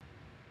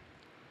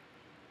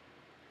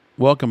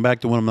Welcome back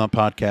to When I'm Not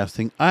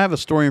Podcasting. I have a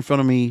story in front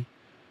of me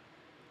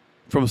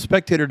from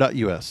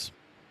spectator.us.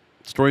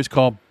 The story is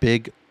called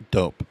Big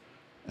Dope.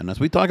 And as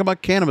we talk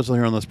about cannabis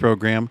here on this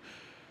program,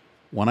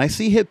 when I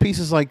see hit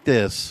pieces like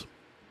this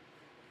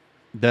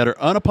that are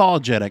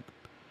unapologetic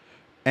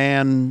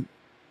and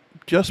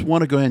just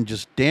want to go ahead and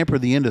just damper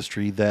the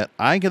industry that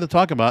I get to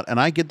talk about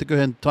and I get to go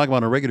ahead and talk about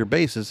on a regular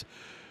basis,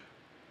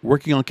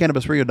 working on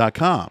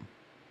cannabisradio.com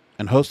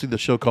and hosting the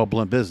show called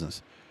Blunt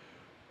Business.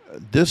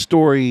 This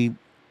story,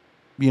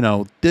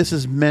 this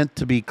is meant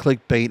to be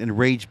clickbait and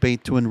rage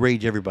bait to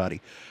enrage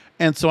everybody.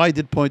 And so I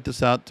did point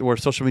this out to our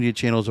social media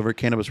channels over at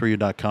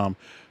cannabisradio.com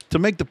to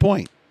make the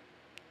point.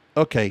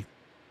 Okay.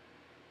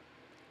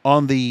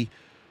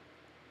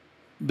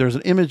 There's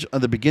an image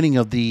at the beginning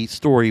of the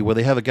story where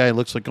they have a guy who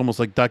looks like almost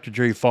like Dr.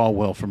 Jerry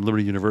Falwell from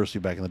Liberty University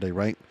back in the day,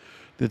 right?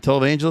 The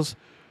televangelist.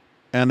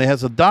 And they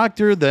has a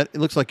doctor that it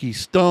looks like he's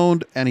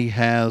stoned and he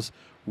has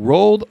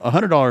rolled a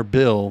 $100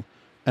 bill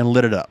and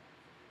lit it up.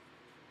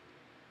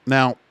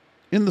 Now,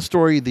 in the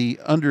story, the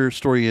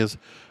understory is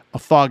a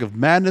fog of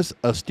madness,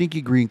 a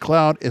stinky green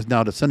cloud is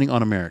now descending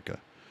on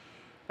America.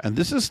 And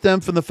this is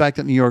stemmed from the fact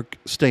that New York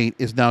State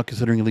is now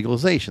considering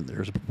legalization.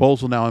 There's a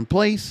proposal now in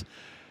place,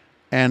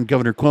 and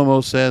Governor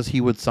Cuomo says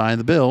he would sign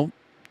the bill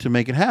to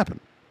make it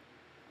happen.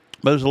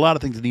 But there's a lot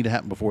of things that need to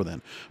happen before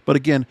then. But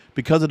again,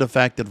 because of the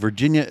fact that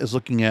Virginia is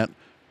looking at,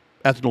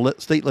 after the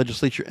state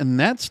legislature in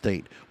that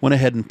state went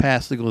ahead and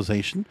passed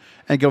legalization,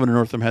 and Governor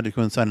Northam had to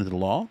go and sign into the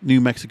law.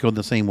 New Mexico in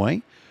the same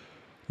way.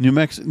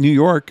 New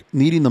York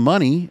needing the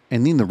money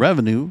and needing the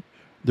revenue,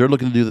 they're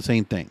looking to do the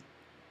same thing.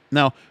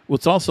 Now,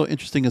 what's also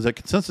interesting is that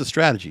Consensus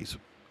Strategies,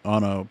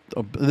 on a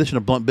edition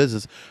of Blunt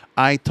Business,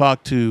 I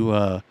talked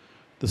to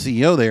the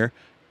CEO there,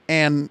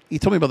 and he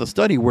told me about the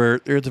study where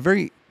there's a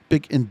very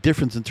big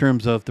indifference in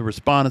terms of the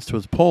respondents to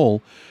his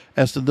poll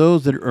as to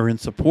those that are in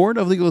support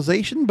of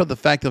legalization, but the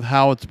fact of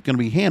how it's going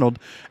to be handled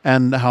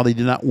and how they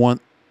do not want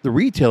the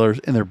retailers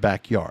in their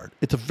backyard.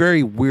 It's a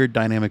very weird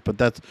dynamic, but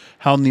that's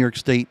how New York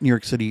State, New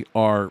York City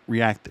are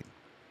reacting.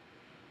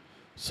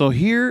 So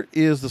here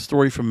is the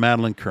story from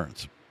Madeline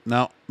Kearns.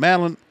 Now,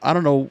 Madeline, I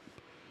don't know,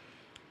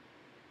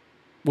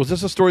 was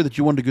this a story that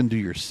you wanted to go and do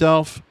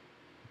yourself?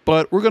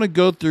 But we're going to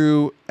go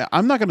through,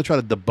 I'm not going to try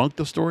to debunk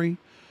the story.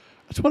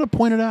 I just want to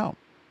point it out.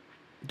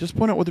 Just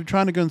point out what they're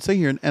trying to go and say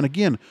here. And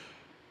again,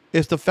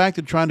 it's the fact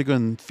they're trying to go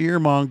and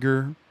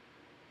fearmonger,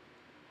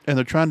 and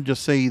they're trying to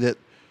just say that,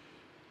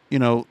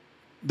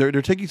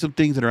 they're taking some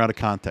things that are out of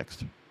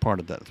context.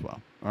 Part of that as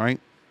well. All right.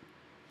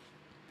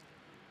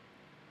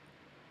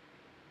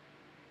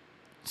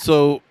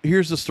 So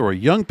here's the story.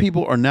 Young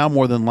people are now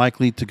more than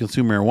likely to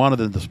consume marijuana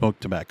than to smoke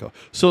tobacco.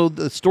 So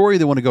the story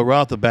they want to go right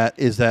off the bat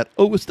is that,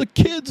 it's the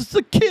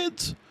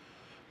kids.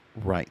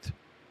 Right.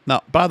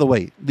 Now, by the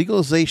way,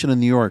 legalization in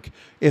New York,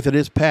 if it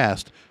is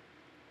passed,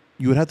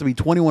 you would have to be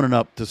 21 and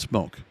up to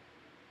smoke,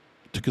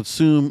 to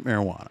consume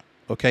marijuana.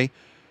 Okay.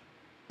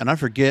 And I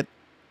forget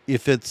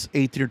if it's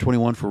 18 or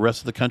 21 for the rest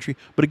of the country.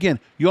 But again,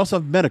 you also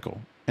have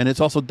medical, and it's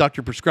also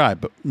doctor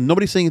prescribed, but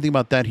nobody's saying anything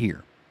about that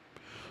here.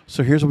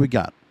 So here's what we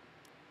got.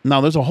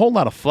 Now, there's a whole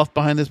lot of fluff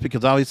behind this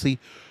because obviously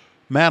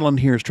Madeline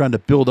here is trying to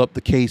build up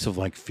the case of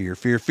like fear,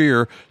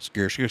 scare.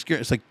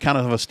 It's like kind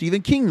of a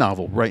Stephen King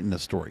novel writing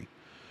this story.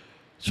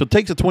 So it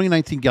takes a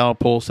 2019 Gallup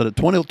poll, said that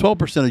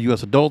 12% of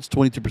U.S. adults,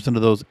 22%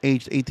 of those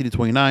aged 18 to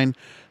 29,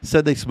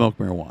 said they smoke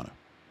marijuana.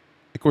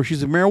 Of course,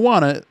 using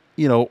marijuana,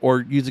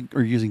 or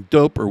using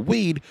dope or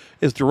weed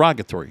is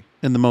derogatory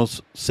in the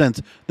most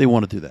sense they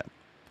want to do that.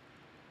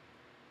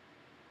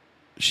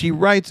 She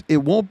writes, it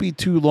won't be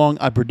too long,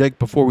 I predict,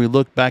 before we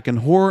look back in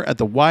horror at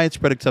the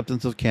widespread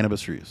acceptance of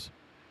cannabis use.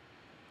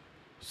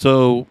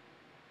 So,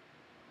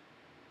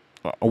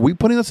 are we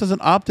putting this as an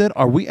op-ed?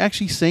 Are we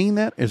actually saying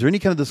that? Is there any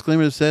kind of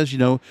disclaimer that says,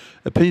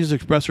 opinions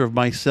expressed are of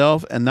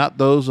myself and not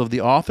those of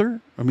the author?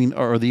 I mean,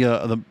 or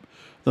the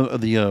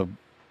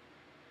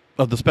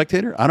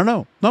Spectator? I don't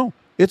know. No,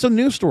 it's a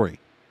news story.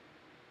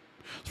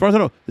 As far as I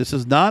know, this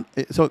is not.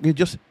 So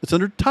it's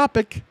under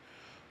topic,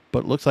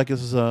 but it looks like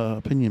this is an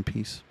opinion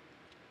piece.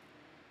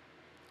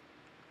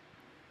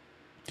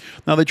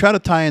 Now, they try to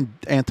tie in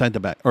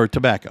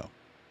tobacco,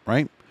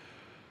 right?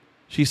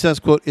 She says,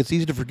 quote, it's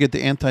easy to forget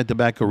the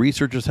anti-tobacco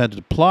researchers had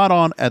to plod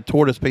on at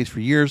tortoise pace for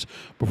years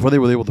before they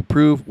were able to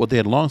prove what they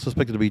had long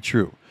suspected to be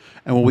true,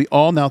 and what we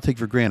all now take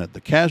for granted,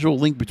 the casual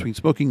link between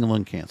smoking and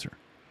lung cancer.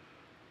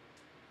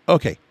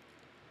 Okay.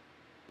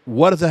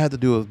 What does that have to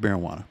do with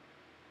marijuana?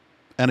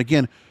 And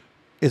again,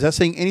 is that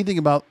saying anything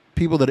about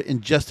people that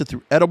ingest it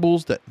through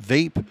edibles, that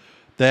vape,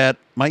 that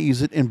might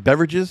use it in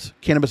beverages,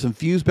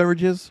 cannabis-infused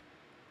beverages,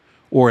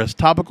 or as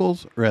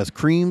topicals, or as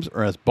creams,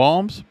 or as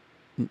balms?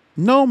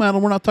 No,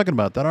 Madeline, we're not talking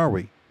about that, are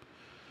we?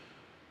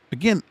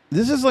 Again,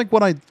 this is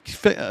what I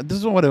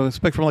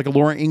expect from like a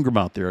Laura Ingraham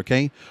out there,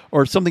 okay?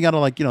 Or something out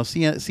of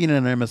CNN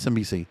and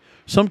MSNBC.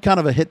 Some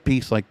kind of a hit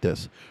piece like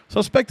this.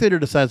 So Spectator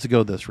decides to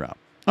go this route.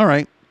 All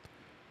right.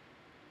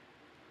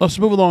 Let's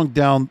move along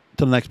down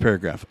to the next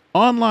paragraph.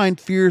 Online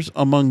fears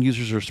among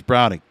users are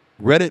sprouting.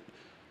 Reddit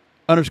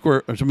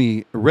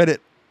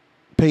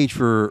page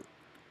for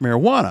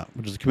Marijuana,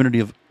 which is a community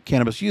of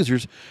cannabis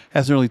users,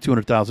 has nearly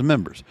 200,000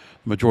 members.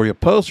 The majority of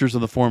posters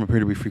in the forum appear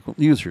to be frequent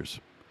users.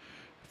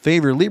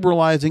 Favor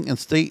liberalizing in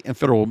state and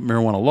federal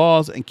marijuana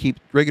laws and keep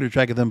regular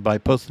track of them by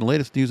posting the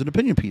latest news and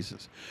opinion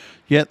pieces.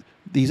 Yet,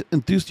 these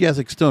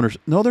enthusiastic stoners,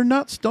 no, they're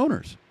not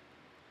stoners.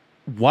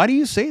 Why do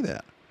you say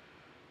that?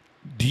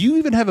 Do you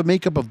even have a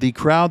makeup of the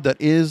crowd that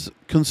is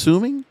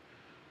consuming?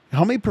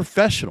 How many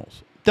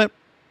professionals that,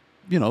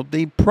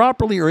 they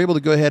properly are able to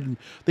go ahead and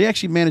they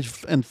actually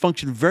manage and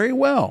function very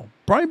well,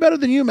 probably better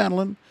than you,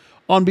 Madeline,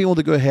 on being able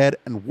to go ahead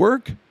and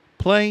work,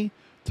 play,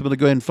 to be able to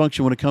go ahead and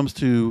function when it comes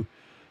to,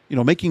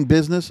 making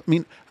business. I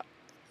mean,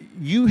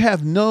 you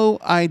have no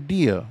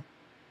idea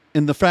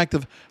in the fact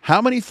of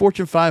how many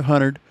Fortune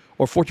 500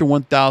 or Fortune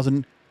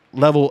 1000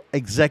 level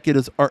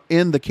executives are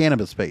in the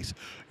cannabis space.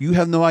 You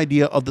have no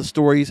idea of the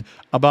stories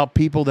about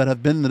people that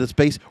have been in the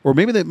space, or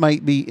maybe they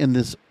might be in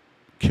this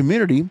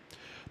community.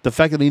 The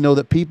fact that they know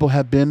that people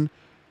have been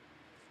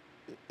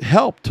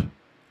helped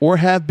or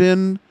have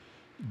been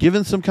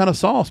given some kind of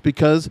solace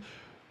because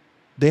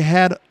they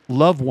had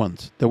loved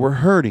ones that were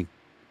hurting,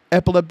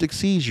 epileptic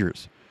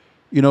seizures,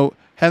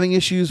 having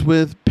issues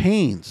with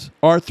pains,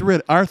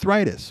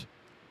 arthritis,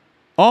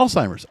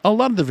 Alzheimer's, a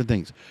lot of different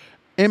things.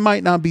 It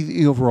might not be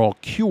the overall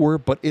cure,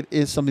 but it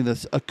is something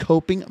that's a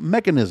coping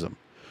mechanism.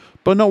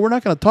 But no, we're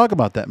not going to talk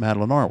about that,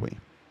 Madeline, are we?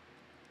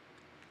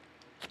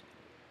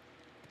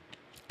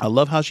 I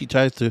love how she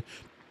tries to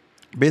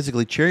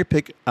basically cherry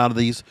pick out of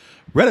these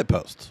Reddit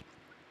posts.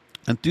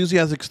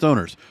 Enthusiastic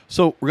stoners.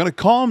 So we're going to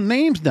call them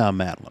names now,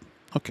 Madeline.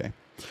 Okay.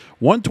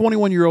 One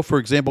 21-year-old, for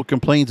example,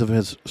 complains of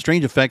his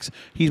strange effects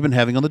he's been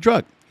having on the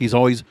drug. He's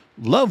always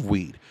loved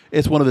weed.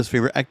 It's one of his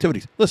favorite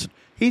activities. Listen,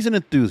 he's an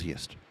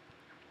enthusiast.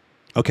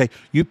 Okay,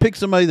 you pick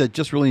somebody that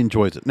just really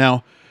enjoys it.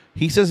 Now,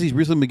 he says he's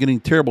recently been getting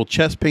terrible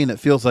chest pain that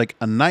feels like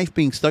a knife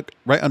being stuck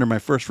right under my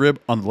first rib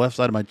on the left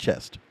side of my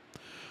chest.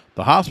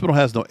 The hospital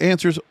has no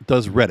answers,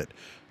 does Reddit.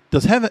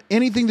 Does it have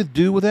anything to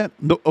do with that?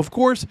 No, of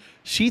course,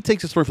 she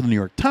takes a story from the New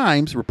York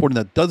Times, reporting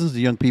that dozens of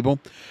young people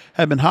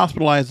have been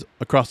hospitalized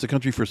across the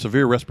country for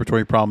severe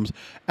respiratory problems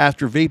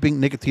after vaping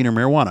nicotine or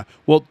marijuana.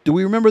 Well, do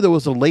we remember there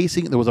was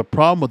a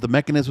problem with the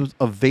mechanisms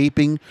of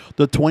vaping,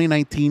 the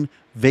 2019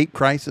 vape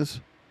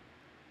crisis?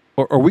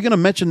 Or are we going to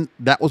mention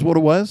that was what it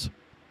was?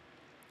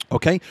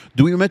 Okay.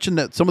 Do we mention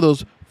that some of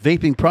those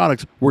vaping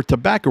products were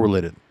tobacco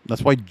related?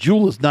 That's why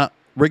Juul is not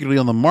regularly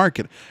on the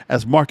market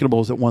as marketable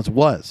as it once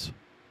was.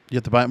 You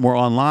have to buy it more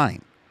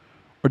online.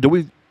 Or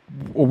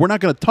we're not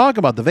going to talk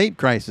about the vape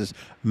crisis,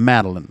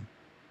 Madeline.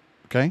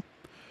 Okay?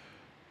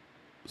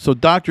 So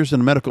doctors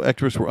and medical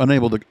experts were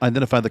unable to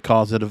identify the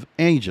causative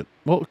agent.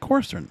 Well, of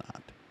course they're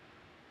not.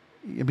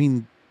 I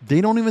mean, they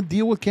don't even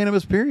deal with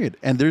cannabis, period.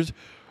 And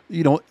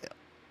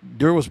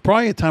there was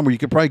probably a time where you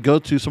could probably go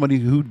to somebody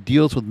who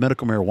deals with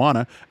medical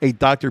marijuana, a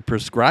doctor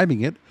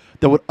prescribing it,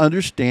 that would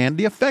understand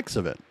the effects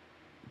of it.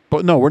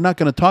 But no, we're not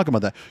going to talk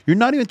about that. You're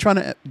not even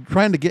trying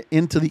to get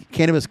into the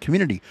cannabis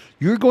community.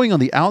 You're going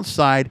on the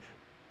outside,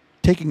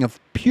 taking a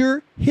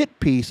pure hit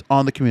piece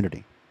on the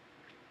community.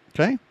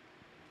 Okay?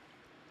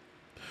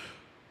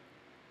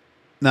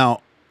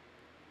 Now,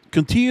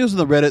 continues in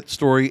the Reddit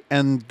story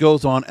and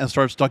goes on and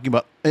starts talking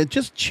about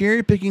just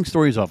cherry picking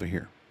stories off of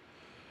here.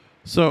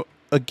 So,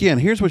 again,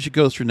 here's what she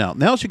goes through now.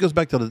 Now she goes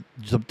back to the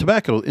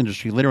tobacco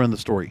industry later in the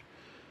story.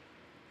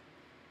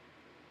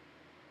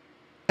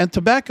 And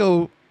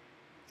tobacco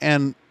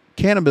and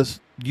cannabis,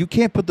 you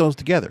can't put those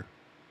together.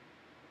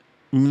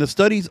 I mean, the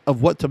studies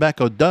of what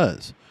tobacco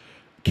does,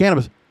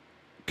 cannabis,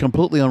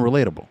 completely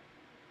unrelatable.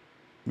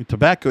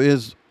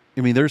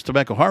 I mean, there's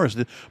tobacco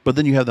harvested, but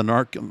then you have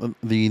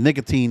the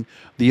nicotine,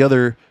 the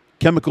other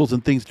chemicals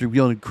and things to be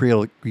able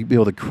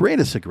to create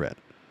a cigarette.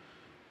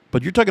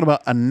 But you're talking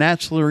about a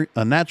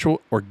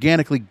natural,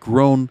 organically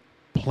grown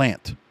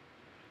plant,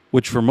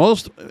 which in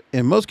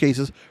most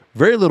cases,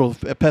 very little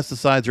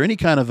pesticides or any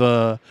kind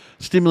of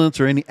stimulants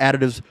or any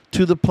additives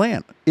to the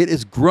plant. It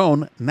is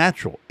grown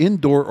natural,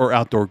 indoor or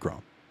outdoor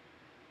grown,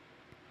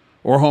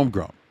 or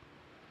homegrown.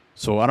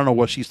 So I don't know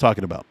what she's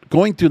talking about.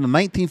 Going through the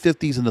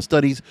 1950s and the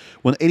studies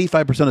when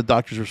 85% of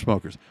doctors were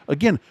smokers.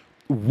 Again,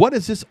 what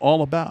is this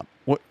all about?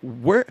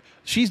 Where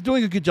she's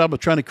doing a good job of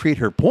trying to create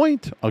her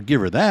point. I'll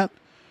give her that.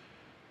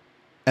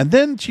 And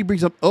then she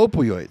brings up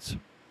opioids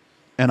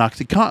and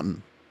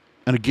OxyContin.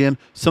 And again,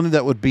 something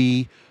that would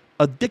be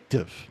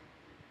addictive.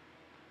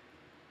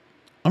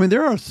 I mean,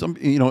 there are some,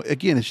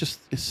 again,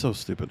 it's so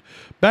stupid.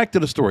 Back to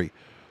the story.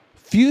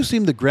 Few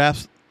seem to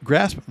grasp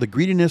the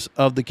greediness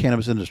of the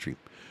cannabis industry.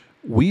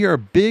 We are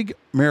big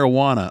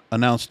marijuana,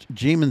 announced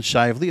Jamin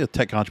Shively, a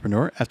tech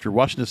entrepreneur, after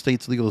Washington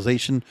State's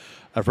legalization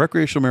of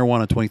recreational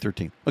marijuana in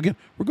 2013. Again,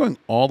 we're going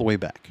all the way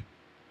back.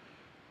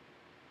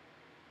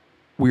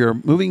 We are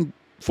moving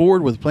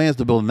forward with plans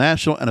to build a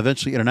national and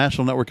eventually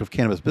international network of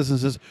cannabis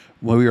businesses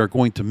where we are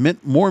going to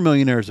mint more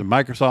millionaires than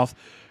Microsoft.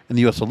 In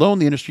the U.S. alone,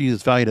 the industry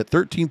is valued at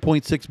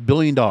 $13.6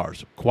 billion.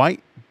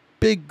 Quite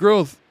big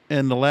growth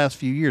in the last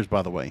few years,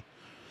 by the way.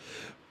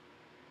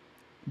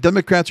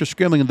 Democrats are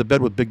scrambling into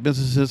bed with big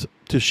businesses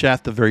to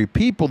shaft the very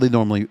people they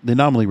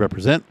nominally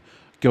represent.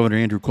 Governor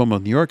Andrew Cuomo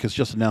of New York has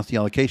just announced the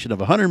allocation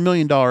of a $100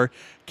 million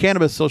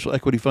cannabis social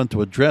equity fund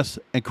to address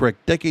and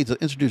correct decades of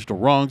institutional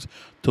wrongs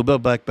to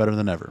build back better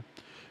than ever.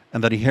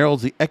 And that he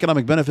heralds the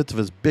economic benefits of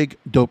his Big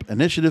Dope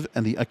initiative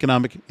and the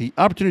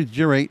opportunity to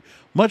generate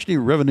much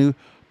needed revenue,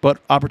 but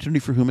opportunity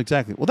for whom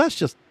exactly? Well, that's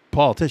just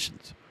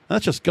politicians.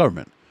 That's just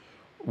government.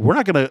 We're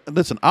not going to,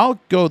 listen, I'll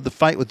go the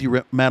fight with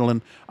you,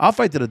 Madeline. I'll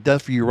fight to the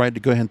death for your right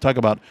to go ahead and talk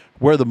about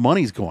where the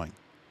money's going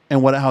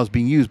and how it's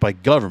being used by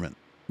government.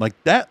 Like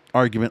that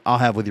argument I'll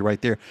have with you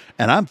right there.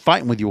 And I'm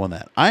fighting with you on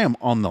that. I am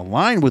on the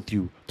line with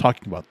you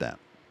talking about that.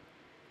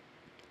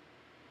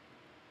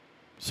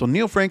 So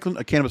Neil Franklin,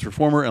 a cannabis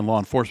reformer and law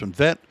enforcement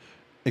vet,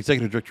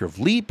 executive director of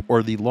LEAP,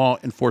 or the Law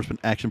Enforcement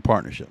Action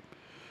Partnership.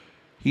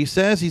 He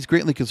says he's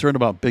greatly concerned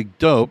about Big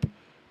Dope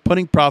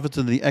putting profits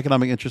into the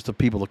economic interest of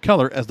people of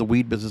color as the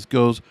weed business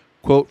goes,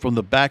 quote, from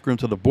the back room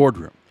to the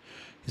boardroom.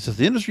 He says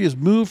the industry has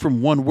moved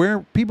from one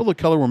where people of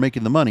color were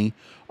making the money,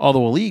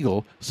 although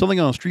illegal, selling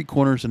it on street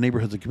corners and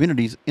neighborhoods and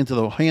communities, into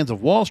the hands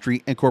of Wall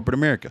Street and corporate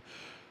America.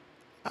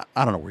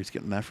 I don't know where he's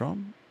getting that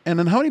from. And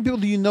then how many people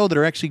do you know that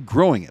are actually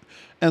growing it?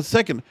 And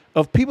second,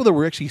 of people that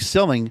were actually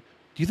selling, do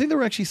you think they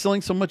were actually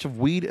selling so much of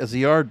weed as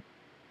they are,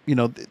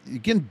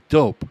 again,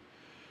 dope?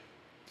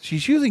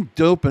 She's using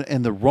dope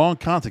in the wrong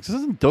context.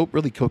 Isn't dope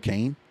really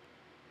cocaine?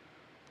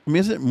 I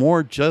mean, isn't it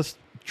more just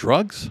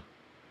drugs?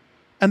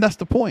 And that's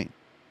the point.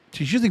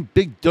 She's using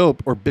big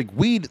dope or big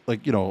weed,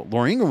 like,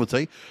 Laura Ingraham would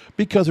say,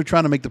 because they're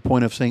trying to make the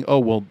point of saying, oh,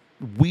 well,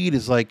 weed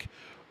is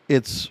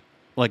it's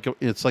like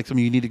something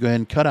you need to go ahead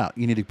and cut out.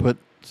 You need to put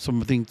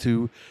something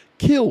to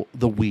kill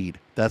the weed.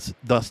 That's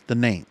thus the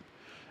name.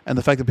 And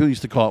the fact that people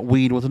used to call it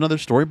weed was another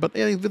story, but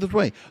either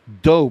way,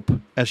 dope,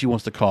 as she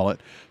wants to call it,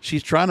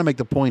 she's trying to make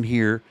the point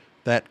here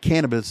that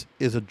cannabis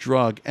is a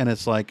drug, and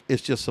it's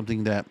just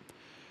something that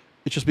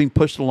it's just being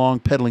pushed along,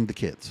 peddling to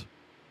kids.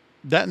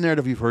 That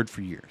narrative you've heard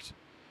for years.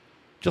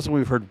 Just like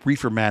we've heard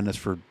reefer madness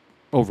for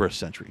over a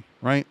century,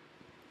 right?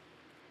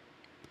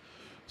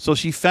 So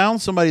she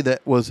found somebody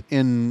that was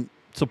in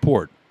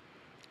support,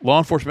 Law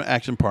Enforcement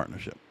Action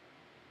Partnership.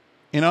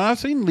 I've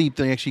seen LEAP,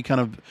 they actually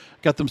kind of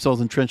got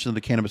themselves entrenched in the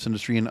cannabis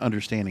industry and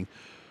understanding.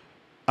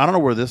 I don't know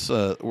where this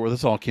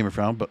all came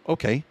from, but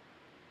okay.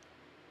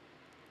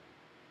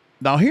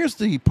 Now here's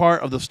the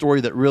part of the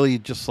story that really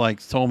just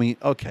told me,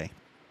 okay,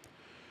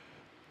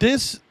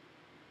 this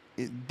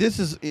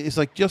is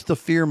like just the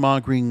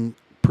fear-mongering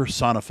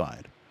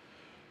personified.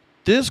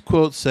 This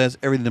quote says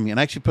everything to me. And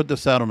I actually put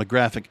this out on a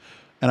graphic,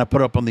 and I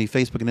put it up on the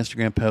Facebook and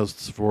Instagram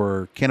posts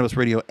for Cannabis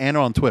Radio and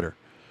on Twitter.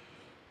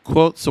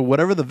 Quote, so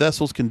whatever the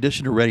vessel's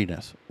condition or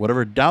readiness,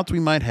 whatever doubts we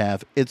might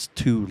have, it's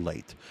too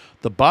late.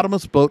 The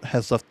bottomless boat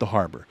has left the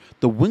harbor.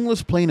 The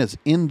wingless plane is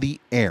in the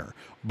air.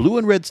 Blue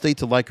and red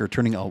states alike are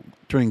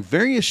turning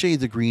various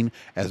shades of green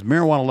as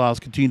marijuana laws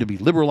continue to be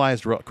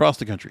liberalized across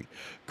the country.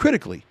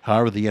 Critically,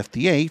 however, the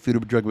FDA, Food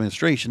and Drug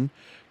Administration,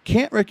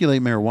 can't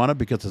regulate marijuana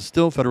because it's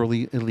still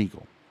federally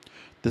illegal.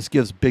 This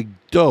gives Big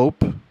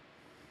Dope,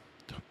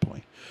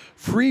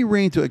 free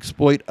rein to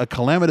exploit a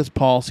calamitous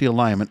policy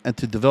alignment and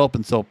to develop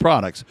and sell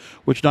products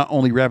which not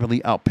only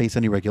rapidly outpace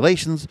any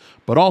regulations,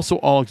 but also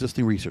all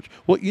existing research.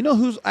 Well, you know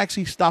who's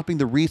actually stopping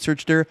the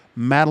research there,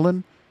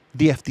 Madeline?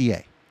 The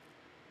FDA.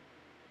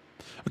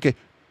 Okay,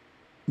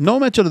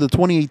 no mention of the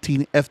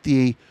 2018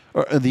 FDA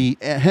or the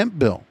hemp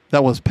bill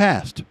that was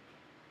passed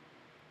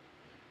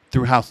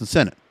through House and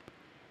Senate.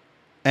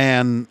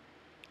 And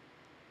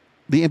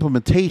the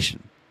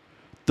implementation,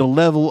 the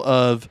level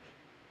of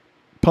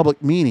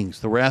public meetings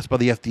that were asked by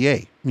the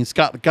FDA. I mean,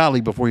 Scott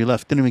Gottlieb, before he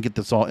left, didn't even get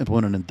this all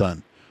implemented and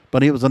done.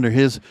 But it was under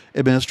his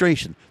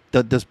administration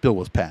that this bill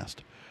was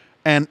passed.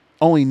 And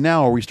only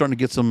now are we starting to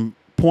get some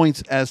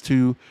points as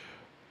to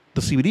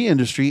the CBD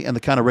industry and the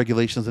kind of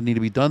regulations that need to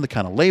be done, the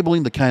kind of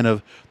labeling, the kind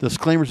of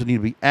disclaimers that need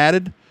to be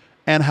added,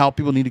 and how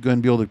people need to go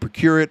and be able to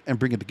procure it and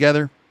bring it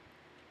together.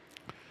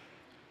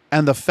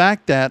 And the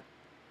fact that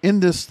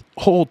in this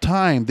whole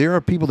time, there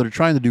are people that are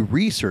trying to do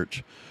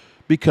research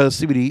because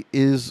CBD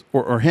is,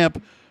 or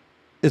hemp,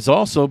 is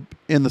also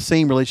in the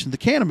same relation to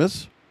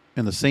cannabis,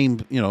 in the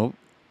same,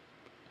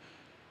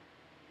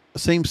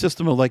 same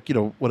system of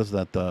what is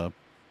that? They're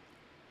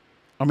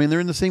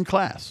in the same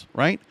class,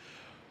 right?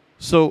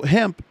 So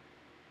hemp,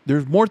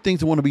 there's more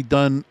things that want to be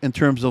done in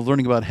terms of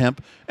learning about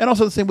hemp, and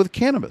also the same with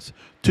cannabis,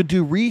 to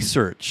do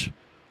research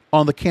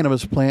on the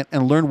cannabis plant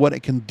and learn what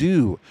it can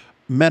do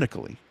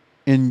medically.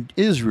 In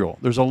Israel,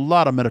 there's a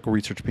lot of medical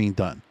research being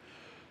done.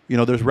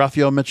 There's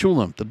Raphael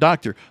Mechoulam, the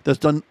doctor, that's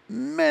done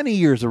many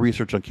years of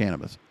research on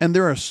cannabis. And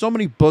there are so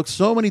many books,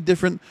 so many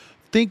different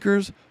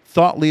thinkers,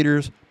 thought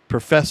leaders,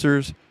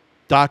 professors,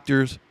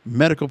 doctors,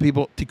 medical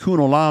people, Tikkun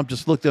Olam,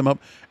 just look them up,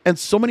 and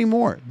so many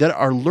more that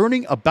are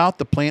learning about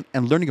the plant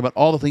and learning about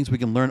all the things we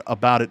can learn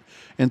about it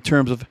in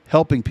terms of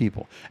helping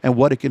people and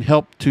what it can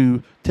help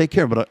to take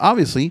care of. But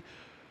obviously,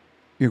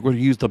 you're going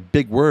to use the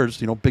big words.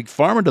 Big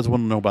Pharma doesn't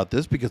want to know about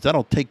this because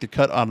that'll take the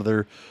cut out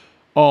of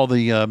all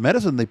the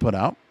medicine they put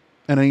out.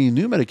 And any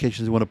new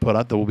medications they want to put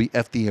out that will be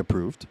FDA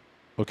approved,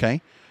 okay?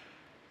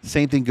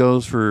 Same thing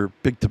goes for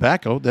big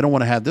tobacco. They don't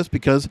want to have this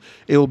because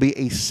it will be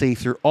a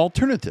safer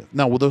alternative.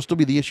 Now, will there still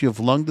be the issue of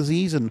lung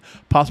disease and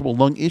possible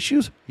lung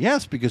issues?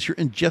 Yes, because you're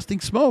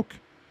ingesting smoke.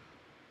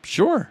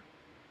 Sure.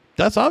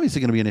 That's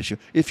obviously going to be an issue.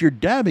 If you're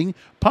dabbing,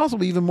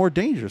 possibly even more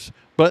dangerous.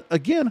 But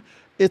again,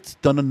 it's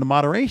done in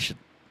moderation,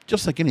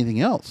 just like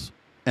anything else.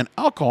 And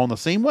alcohol in the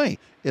same way.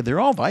 They're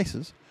all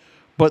vices.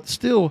 But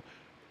still,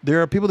 there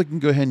are people that can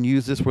go ahead and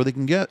use this where they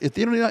can get, if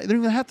they don't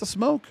even have to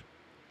smoke.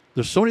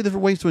 There's so many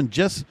different ways to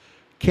ingest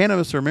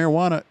cannabis or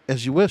marijuana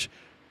as you wish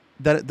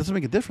that it doesn't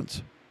make a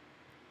difference.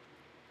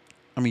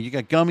 I mean, you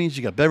got gummies,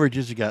 you got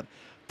beverages, you got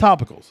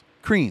topicals,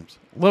 creams,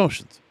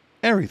 lotions,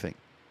 everything.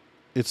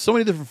 It's so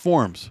many different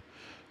forms,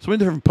 so many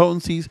different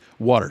potencies,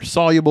 water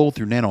soluble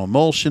through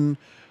nanoemulsion,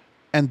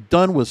 and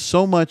done with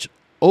so much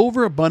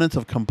overabundance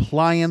of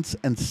compliance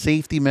and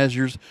safety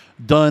measures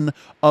done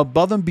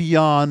above and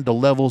beyond the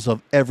levels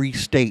of every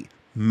state,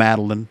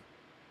 Madeline.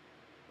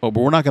 Oh,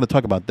 but we're not going to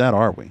talk about that,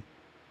 are we?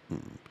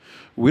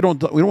 We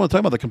don't want to talk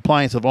about the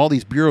compliance of all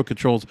these bureau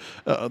controls,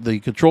 the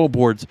control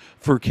boards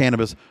for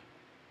cannabis,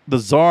 the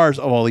czars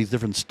of all these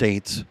different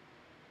states.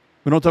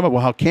 We don't talk about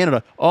how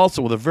Canada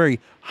also with a very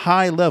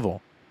high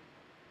level,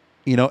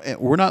 and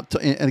we're not,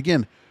 and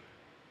again,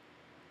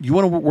 you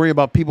want to worry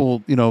about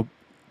people,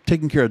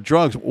 taking care of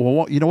drugs.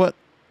 Well, you know what?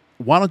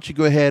 Why don't you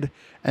go ahead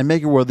and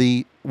make it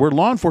where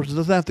law enforcement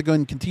doesn't have to go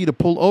and continue to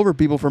pull over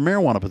people for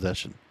marijuana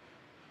possession,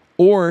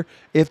 or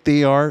if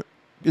they are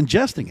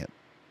ingesting it.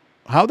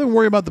 How they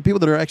worry about the people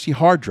that are actually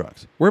hard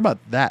drugs? Worry about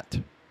that.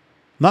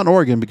 Not in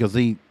Oregon because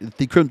they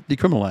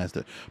decriminalized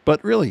it.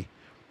 But really,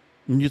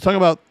 when you talk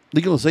about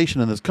legalization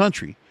in this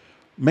country,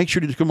 make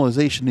sure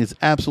decriminalization is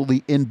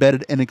absolutely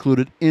embedded and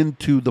included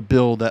into the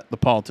bill that the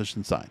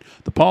politicians sign.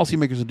 The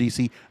policymakers in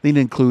D.C. need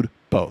to include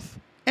both.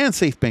 And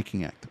Safe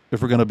Banking Act,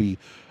 if we're going to be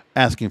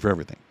asking for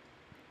everything.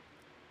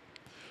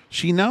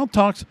 She now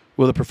talks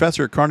with a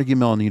professor at Carnegie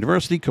Mellon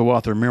University,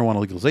 co-author of Marijuana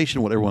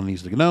Legalization, what everyone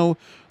needs to know.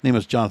 His name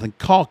is Jonathan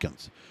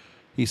Calkins.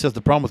 He says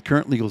the problem with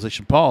current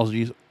legalization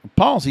policies,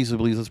 he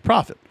believes, is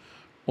profit.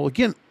 Well,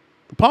 again,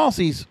 the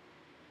policies,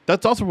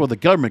 that's also where the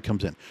government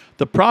comes in.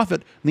 The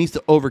profit needs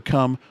to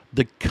overcome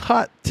the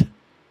cut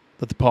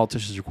that the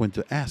politicians are going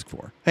to ask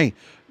for. Hey,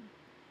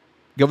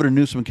 Governor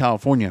Newsom in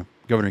California,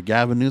 Governor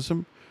Gavin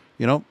Newsom,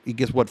 he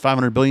gets,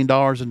 $500 billion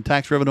in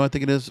tax revenue, I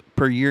think it is,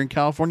 per year in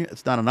California.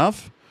 It's not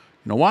enough.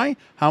 You know why?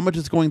 How much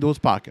is going to his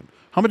pocket?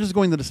 How much is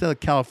going to the state of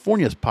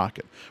California's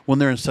pocket when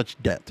they're in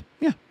such debt?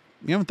 Yeah,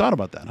 you haven't thought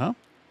about that, huh?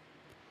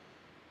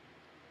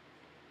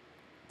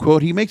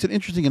 Quote, he makes an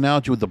interesting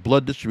analogy with the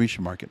blood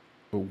distribution market.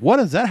 What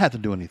does that have to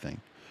do with anything?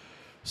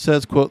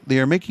 Says, quote,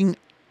 there are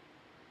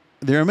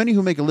many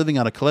who make a living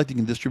out of collecting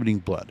and distributing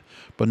blood,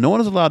 but no one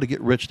is allowed to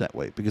get rich that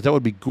way because that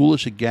would be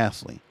ghoulish and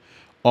ghastly.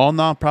 All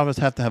nonprofits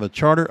have to have a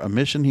charter, a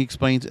mission, he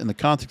explains, in the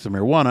context of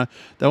marijuana.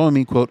 That would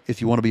mean, quote,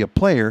 if you want to be a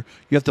player,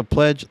 you have to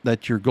pledge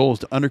that your goal is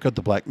to undercut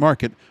the black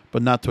market,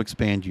 but not to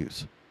expand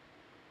use.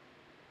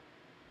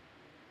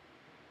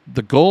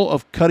 The goal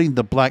of cutting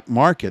the black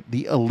market,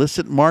 the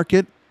illicit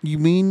market, you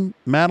mean,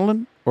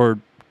 Madeline, or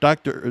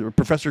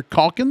Professor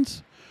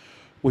Calkins?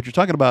 What you're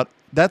talking about,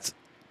 that's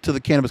to the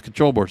cannabis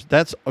control boards.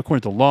 That's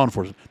according to law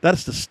enforcement.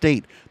 That's the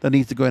state that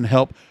needs to go ahead and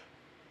help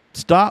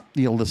stop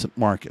the illicit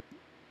market.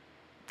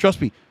 Trust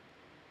me,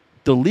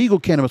 the legal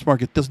cannabis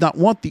market does not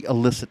want the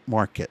illicit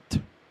market.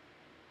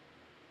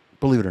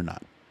 Believe it or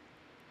not.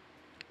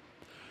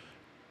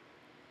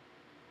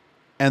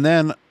 And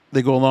then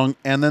they go along,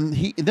 and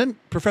then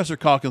Professor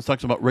Calkins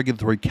talks about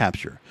regulatory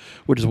capture,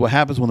 which is what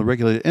happens when the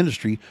regulated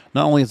industry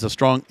not only has a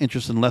strong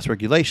interest in less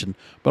regulation,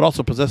 but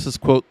also possesses,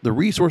 quote, the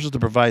resources to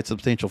provide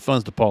substantial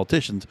funds to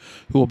politicians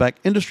who will back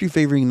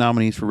industry-favoring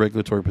nominees for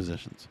regulatory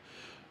positions.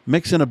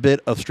 Mix in a bit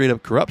of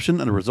straight-up corruption,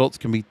 and the results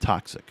can be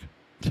toxic.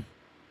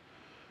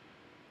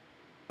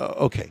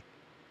 Okay.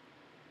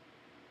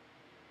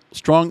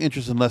 Strong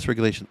interest in less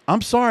regulation.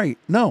 I'm sorry.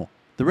 No,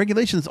 the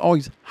regulation is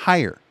always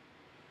higher.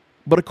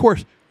 But of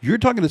course, you're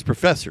talking to this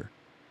professor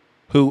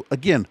who,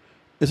 again,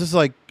 this is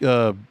like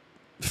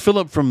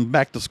Philip from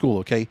Back to School,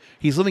 okay?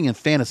 He's living in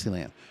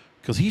Fantasyland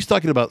because he's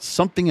talking about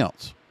something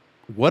else.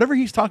 Whatever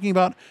he's talking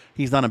about,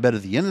 he's not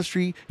embedded in the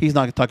industry. He's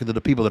not talking to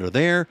the people that are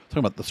there, talking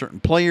about the certain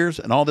players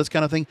and all this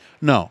kind of thing.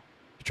 No.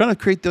 He's trying to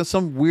create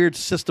some weird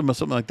system or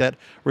something like that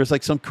where it's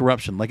like some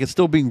corruption, like it's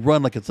still being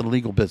run like it's an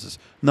illegal business.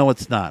 No,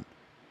 it's not.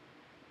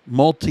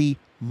 Multi-billion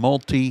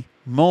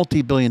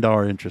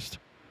dollar interest.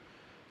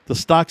 The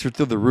stocks are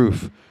through the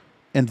roof.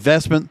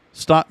 Investment,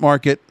 stock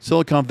market,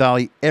 Silicon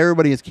Valley,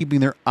 everybody is keeping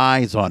their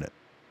eyes on it.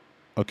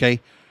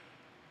 Okay?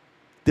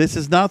 This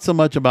is not so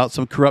much about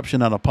some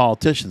corruption out of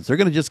politicians. They're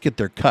going to just get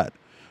their cut.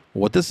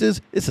 What this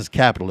is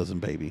capitalism,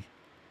 baby.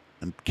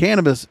 And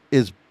cannabis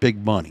is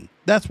big money.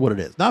 That's what it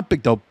is. Not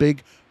big dope,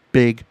 big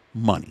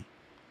money.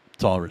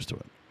 That's all there is to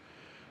it.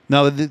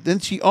 Now, then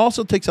she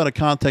also takes out of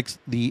context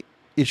the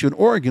issue in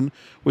Oregon,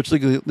 which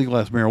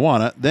legalized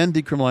marijuana, then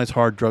decriminalized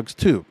hard drugs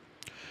too.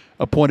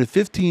 appointed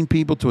 15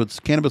 people to its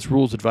Cannabis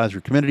Rules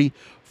Advisory Committee.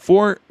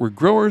 4 were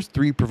growers,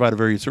 3 provided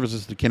various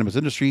services to the cannabis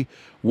industry,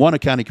 1 a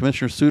county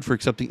commissioner sued for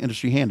accepting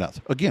industry handouts.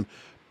 Again,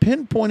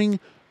 pinpointing,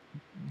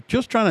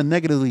 just trying to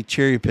negatively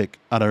cherry pick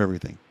out of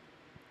everything,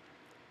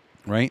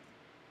 right?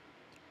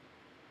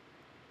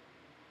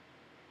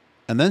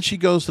 And then she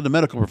goes to the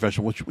medical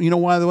profession, which, you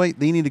know, by the way,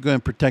 they need to go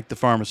and protect the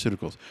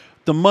pharmaceuticals.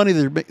 The money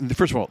they're making,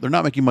 first of all, they're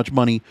not making much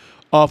money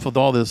off of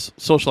all this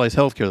socialized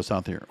healthcare that's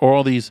out there, or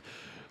all these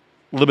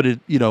limited,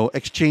 you know,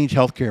 exchange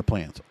healthcare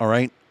plans. All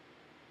right,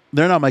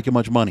 they're not making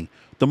much money.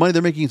 The money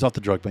they're making is off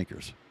the drug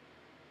makers,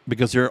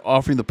 because they're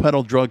offering the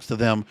peddle drugs to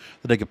them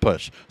that they can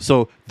push.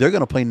 So they're going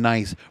to play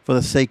nice for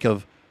the sake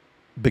of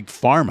big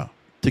pharma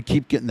to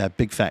keep getting that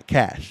big fat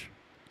cash.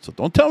 So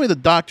don't tell me the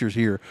doctors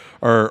here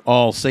are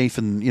all safe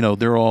and, you know,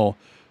 they're all,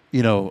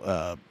 you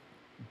know,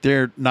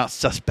 they're not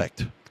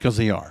suspect, because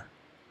they are.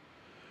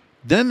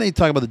 Then they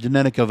talk about the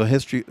genetic of a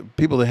history,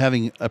 people that are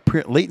having a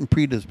latent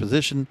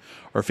predisposition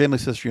or family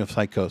history of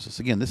psychosis.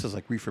 Again, this is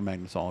like reefer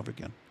madness all over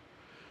again.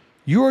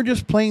 You are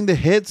just playing the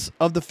hits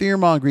of the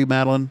fear-mongering,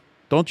 Madeline.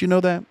 Don't you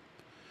know that?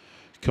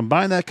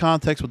 Combine that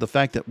context with the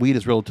fact that weed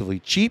is relatively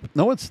cheap.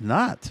 No, it's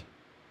not.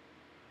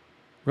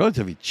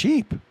 Relatively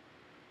cheap.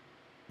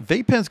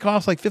 Vape pens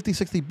cost like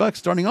 $50-$60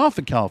 starting off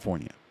in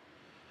California.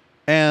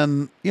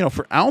 And, you know,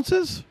 for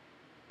ounces,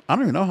 I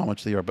don't even know how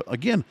much they are. But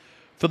again,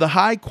 for the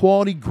high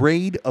quality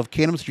grade of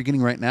cannabis you're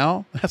getting right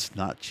now, that's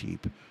not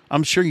cheap.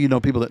 I'm sure you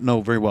know people that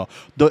know very well.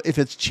 Though if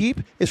it's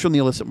cheap, it's from the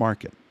illicit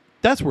market.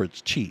 That's where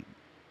it's cheap.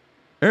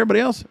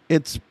 Everybody else,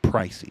 it's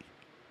pricey.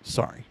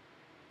 Sorry.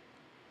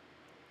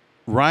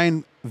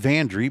 Ryan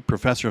Vandry,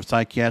 professor of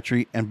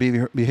psychiatry and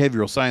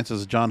behavioral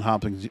sciences at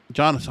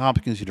Johns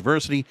Hopkins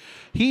University,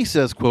 he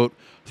says, quote,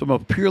 from a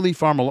purely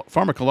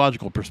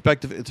pharmacological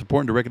perspective, it's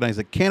important to recognize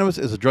that cannabis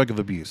is a drug of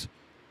abuse.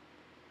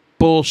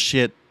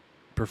 Bullshit,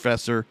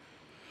 professor.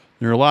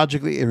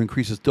 Neurologically, it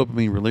increases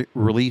dopamine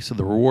release of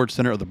the reward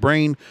center of the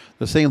brain,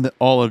 the same that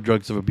all other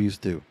drugs of abuse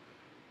do.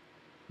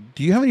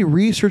 Do you have any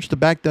research to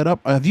back that up?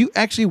 Have you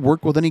actually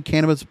worked with any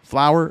cannabis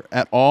flower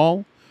at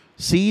all?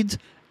 Seeds?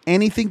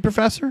 Anything,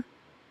 professor?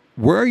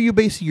 Where are you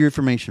basing your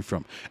information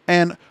from?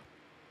 And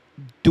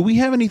do we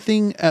have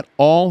anything at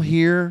all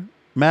here,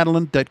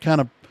 Madeline, that kind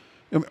of,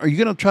 are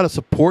you going to try to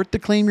support the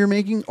claim you're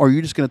making, or are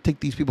you just going to take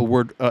these people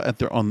word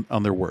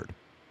on their word?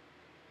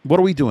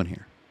 What are we doing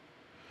here?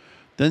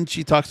 Then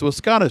she talks to a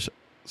Scottish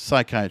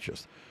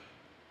psychiatrist,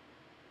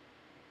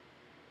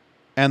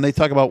 and they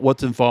talk about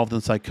what's involved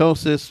in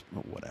psychosis,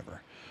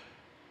 whatever,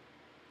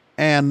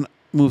 and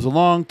moves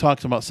along,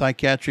 talks about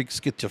psychiatric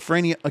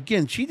schizophrenia.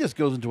 Again, she just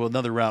goes into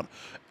another route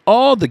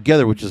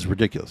altogether, which is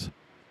ridiculous.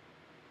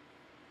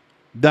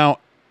 Now,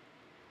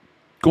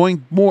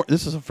 going more,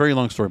 this is a very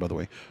long story, by the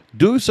way.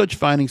 Do such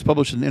findings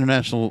published in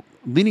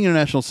leading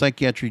international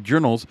psychiatry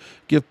journals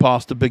give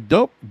pause to Big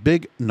Dope?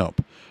 Big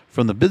nope.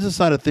 From the business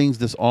side of things,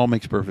 this all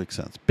makes perfect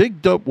sense.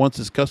 Big Dope wants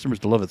its customers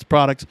to love its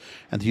products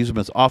and to use them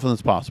as often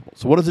as possible.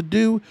 So what does it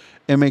do?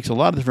 It makes a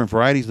lot of different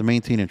varieties to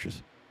maintain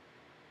interest,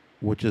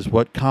 which is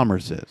what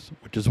commerce is,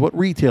 which is what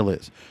retail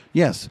is.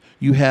 Yes,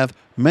 you have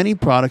many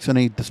products in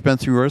a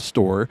dispensary or a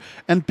store,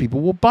 and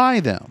people will buy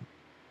them.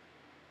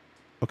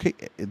 Okay,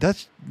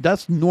 that's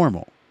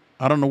normal.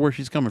 I don't know where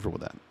she's coming from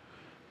with that.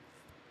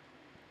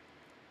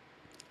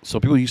 So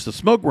people used to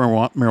smoke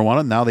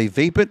marijuana. Now they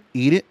vape it,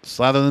 eat it,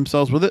 slather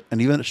themselves with it, and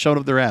even shove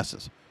it up their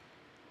asses.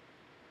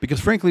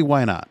 Because frankly,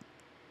 why not?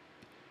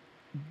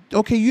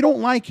 Okay, you don't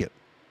like it.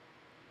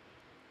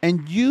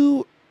 And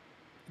you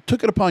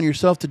took it upon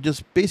yourself to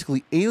just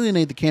basically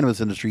alienate the cannabis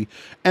industry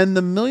and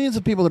the millions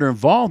of people that are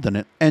involved in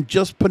it, and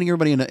just putting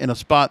everybody in a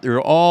spot. We're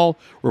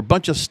a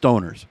bunch of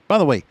stoners. By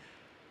the way,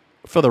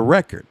 for the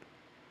record,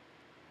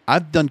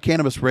 I've done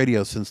cannabis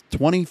radio since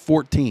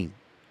 2014,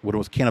 when it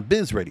was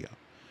Cannabis Radio.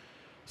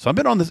 So I've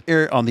been on the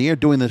air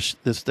doing this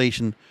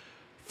station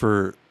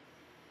for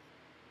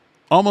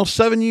almost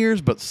 7 years,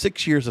 but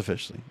 6 years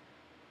officially.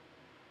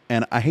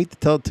 And I hate to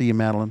tell it to you,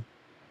 Madeline,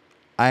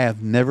 I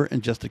have never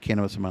ingested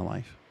cannabis in my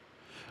life.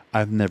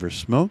 I've never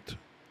smoked.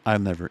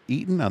 I've never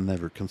eaten. I've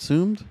never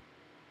consumed.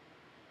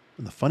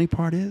 And the funny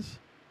part is,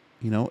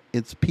 you know,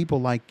 it's people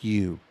like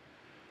you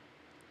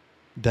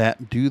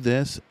that do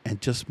this and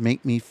just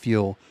make me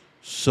feel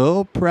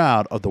so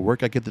proud of the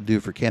work I get to do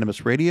for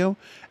Cannabis Radio,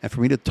 and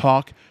for me to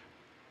talk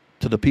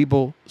to the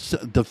people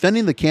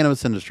defending the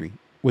cannabis industry,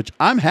 which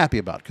I'm happy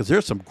about, because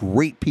there's some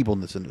great people in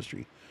this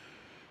industry.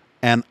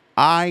 And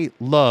I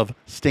love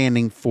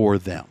standing for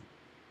them.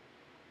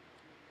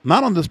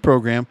 Not on this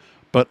program,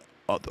 but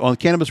on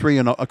Cannabis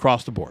Radio and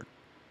across the board.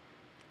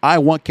 I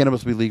want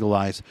cannabis to be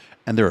legalized,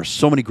 and there are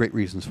so many great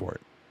reasons for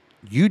it.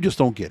 You just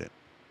don't get it.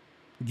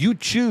 You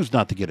choose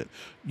not to get it.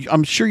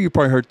 I'm sure you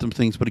probably heard some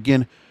things, but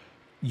again,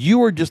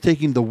 you are just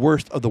taking the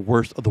worst of the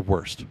worst of the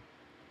worst.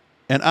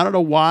 And I don't know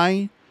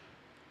why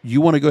you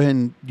want to go ahead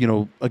and, you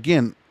know,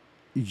 again,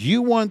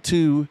 you want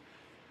to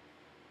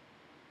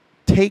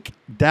take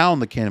down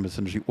the cannabis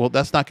industry. Well,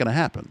 that's not going to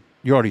happen.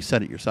 You already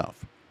said it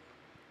yourself.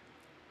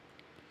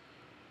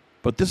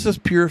 But this is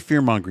pure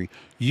fear-mongering.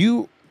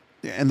 You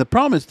And the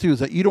problem is too is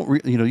that you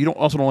don't you don't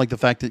also don't like the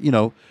fact that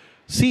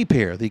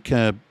CPAIR,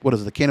 the what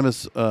is it, the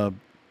Cannabis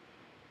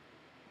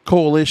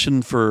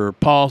Coalition for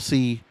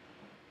Policy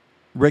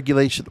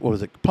Regulation, what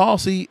was it,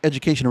 Policy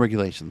Education and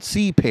Regulation,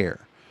 CPAIR,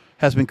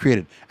 has been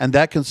created, and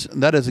that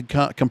is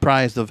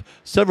comprised of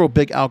several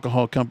big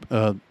alcohol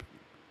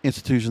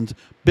institutions,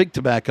 big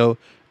tobacco,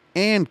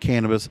 and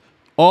cannabis,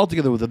 all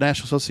together with the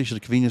National Association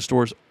of Convenience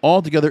Stores,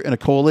 all together in a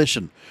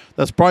coalition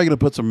that's probably going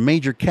to put some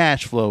major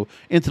cash flow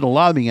into the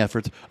lobbying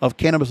efforts of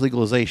cannabis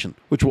legalization,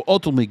 which will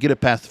ultimately get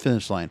it past the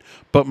finish line.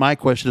 But my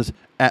question is,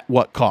 at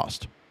what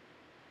cost?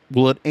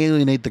 Will it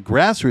alienate the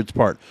grassroots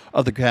part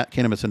of the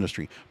cannabis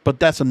industry? But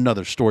that's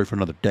another story for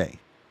another day.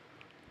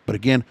 But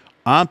again,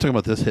 I'm talking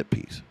about this hit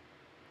piece.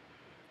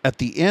 At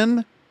the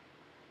end,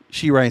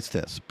 she writes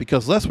this,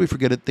 because lest we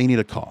forget it, they need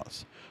a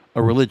cause,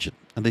 a religion,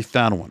 and they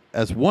found one.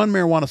 As one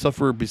marijuana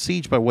sufferer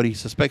besieged by what he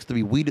suspects to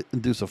be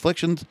weed-induced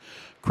afflictions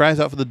cries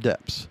out for the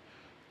depths,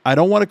 I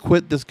don't want to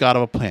quit this god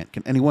of a plant.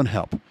 Can anyone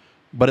help?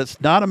 But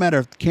it's not a matter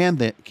of can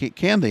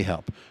they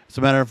help. It's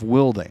a matter of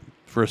will they.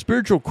 For a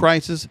spiritual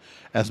crisis,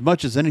 as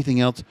much as anything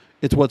else,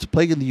 it's what's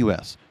plaguing the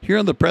U.S. Here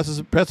on the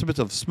precipice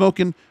of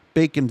smoking,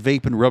 baking,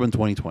 vaping, rubbing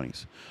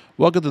 2020s.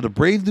 Welcome to the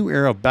brave new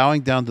era of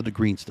bowing down to the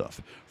green stuff.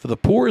 For the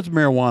poor, it's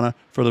marijuana.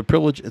 For the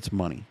privileged, it's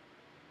money.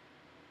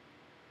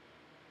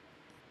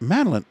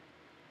 Madeline,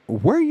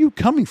 where are you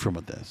coming from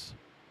with this?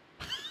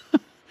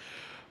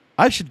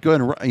 I should go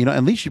ahead and,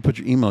 at least you put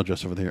your email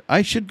address over there.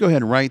 I should go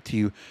ahead and write to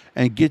you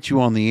and get you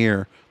on the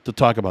air to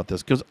talk about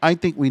this, because I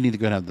think we need to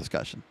go ahead and have a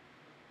discussion.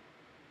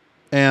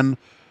 And,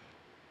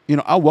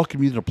 I'll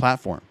welcome you to the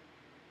platform.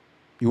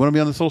 You want to be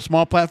on this little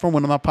small platform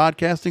when I'm not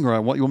podcasting, or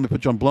you want me to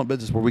put you on Blunt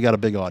Business where we got a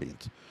big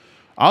audience?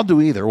 I'll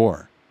do either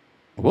or.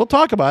 We'll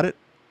talk about it.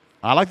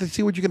 I like to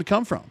see what you're going to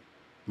come from,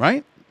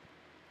 right?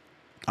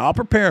 I'll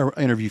prepare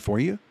an interview for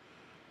you.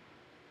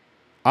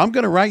 I'm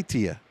going to write to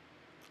you.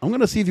 I'm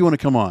going to see if you want to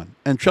come on.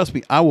 And trust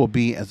me, I will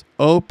be as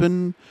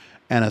open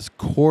and as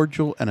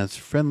cordial and as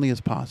friendly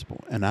as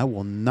possible. And I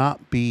will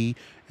not be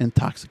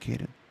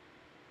intoxicated.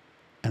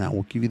 And I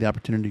will give you the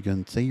opportunity to go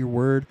and say your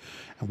word.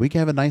 And we can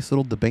have a nice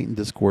little debate and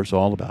discourse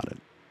all about it.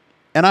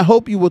 And I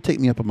hope you will take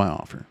me up on my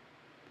offer.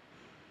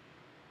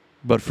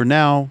 But for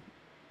now,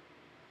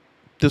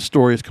 this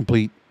story is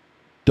complete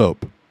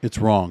dope. It's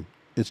wrong.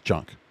 It's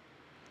junk.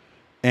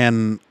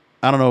 And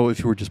I don't know if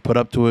you were just put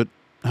up to it,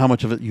 how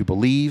much of it you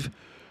believe,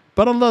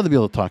 but I'd love to be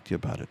able to talk to you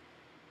about it,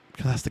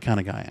 because that's the kind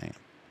of guy I am.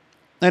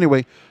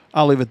 Anyway,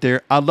 I'll leave it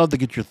there. I'd love to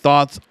get your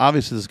thoughts.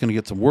 Obviously, this is going to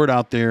get some word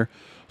out there.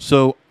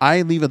 So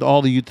I leave it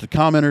all to you, to the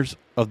commenters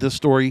of this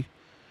story,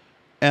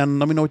 and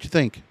let me know what you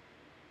think.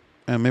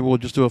 And maybe we'll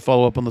just do a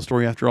follow-up on the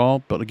story after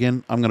all. But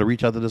again, I'm going to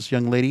reach out to this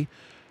young lady.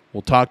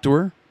 We'll talk to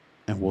her,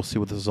 and we'll see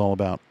what this is all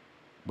about.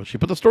 But she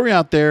put the story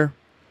out there.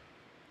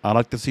 I'd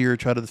like to see her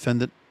try to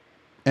defend it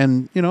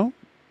and,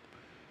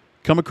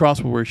 come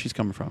across with where she's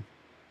coming from.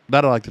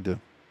 That I like to do.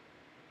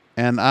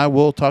 And I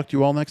will talk to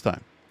you all next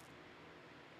time.